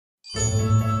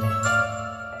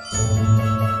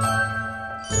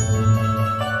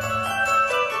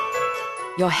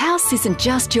Your house isn't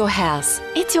just your house,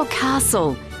 it's your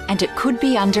castle, and it could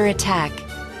be under attack.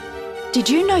 Did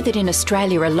you know that in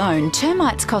Australia alone,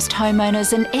 termites cost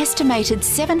homeowners an estimated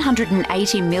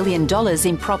 $780 million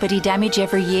in property damage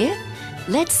every year?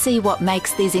 Let's see what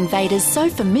makes these invaders so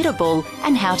formidable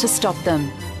and how to stop them.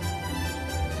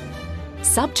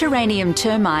 Subterranean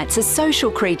termites are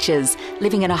social creatures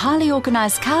living in a highly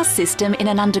organised caste system in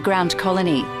an underground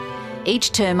colony.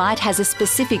 Each termite has a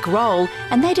specific role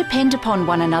and they depend upon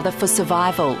one another for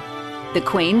survival. The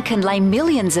queen can lay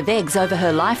millions of eggs over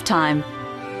her lifetime.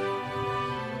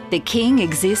 The king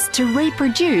exists to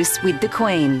reproduce with the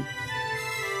queen.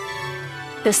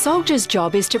 The soldier's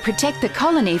job is to protect the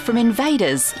colony from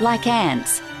invaders like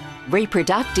ants.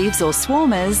 Reproductives or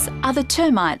swarmers are the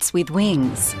termites with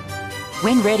wings.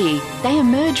 When ready, they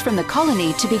emerge from the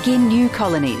colony to begin new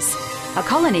colonies. A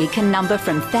colony can number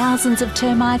from thousands of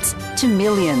termites to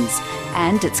millions,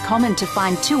 and it's common to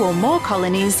find 2 or more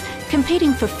colonies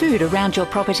competing for food around your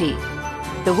property.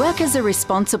 The workers are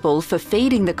responsible for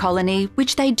feeding the colony,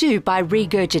 which they do by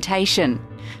regurgitation.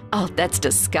 Oh, that's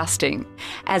disgusting,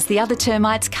 as the other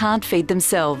termites can't feed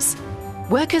themselves.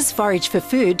 Workers forage for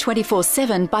food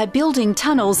 24/7 by building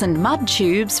tunnels and mud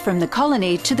tubes from the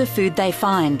colony to the food they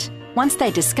find. Once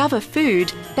they discover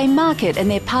food, they mark it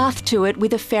and their path to it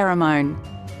with a pheromone.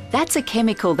 That's a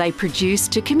chemical they produce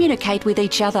to communicate with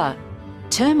each other.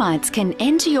 Termites can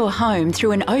enter your home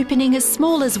through an opening as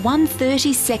small as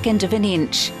 1/32 of an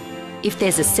inch. If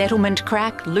there's a settlement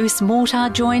crack, loose mortar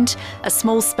joint, a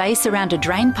small space around a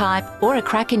drain pipe, or a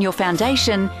crack in your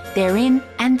foundation, they're in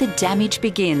and the damage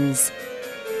begins.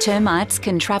 Termites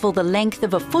can travel the length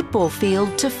of a football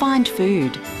field to find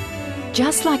food.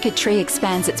 Just like a tree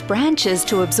expands its branches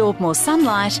to absorb more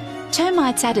sunlight,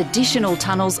 termites add additional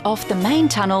tunnels off the main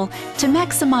tunnel to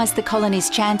maximise the colony's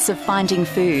chance of finding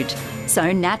food.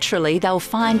 So naturally, they'll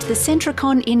find the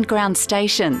Sentricon in-ground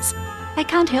stations. They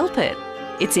can't help it.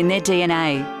 It's in their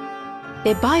DNA.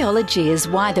 Their biology is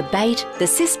why the bait, the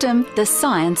system, the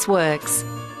science works.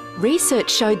 Research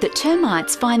showed that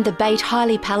termites find the bait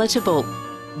highly palatable.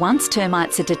 Once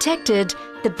termites are detected,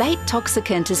 the bait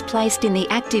toxicant is placed in the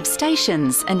active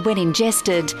stations, and when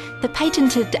ingested, the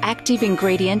patented active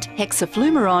ingredient,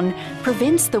 hexafluoron,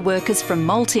 prevents the workers from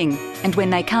molting, and when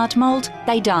they can't molt,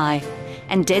 they die.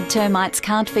 And dead termites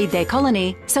can't feed their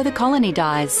colony, so the colony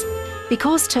dies.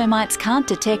 Because termites can't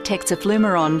detect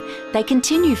hexafluoron, they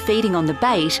continue feeding on the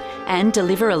bait and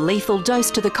deliver a lethal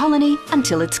dose to the colony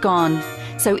until it's gone.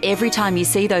 So every time you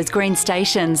see those green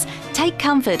stations, take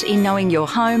comfort in knowing your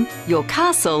home, your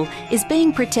castle, is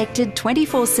being protected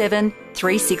 24/7,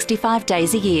 365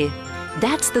 days a year.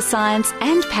 That's the science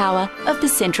and power of the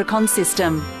Sentricon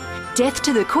system. Death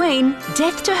to the Queen,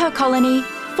 death to her colony,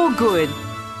 for good.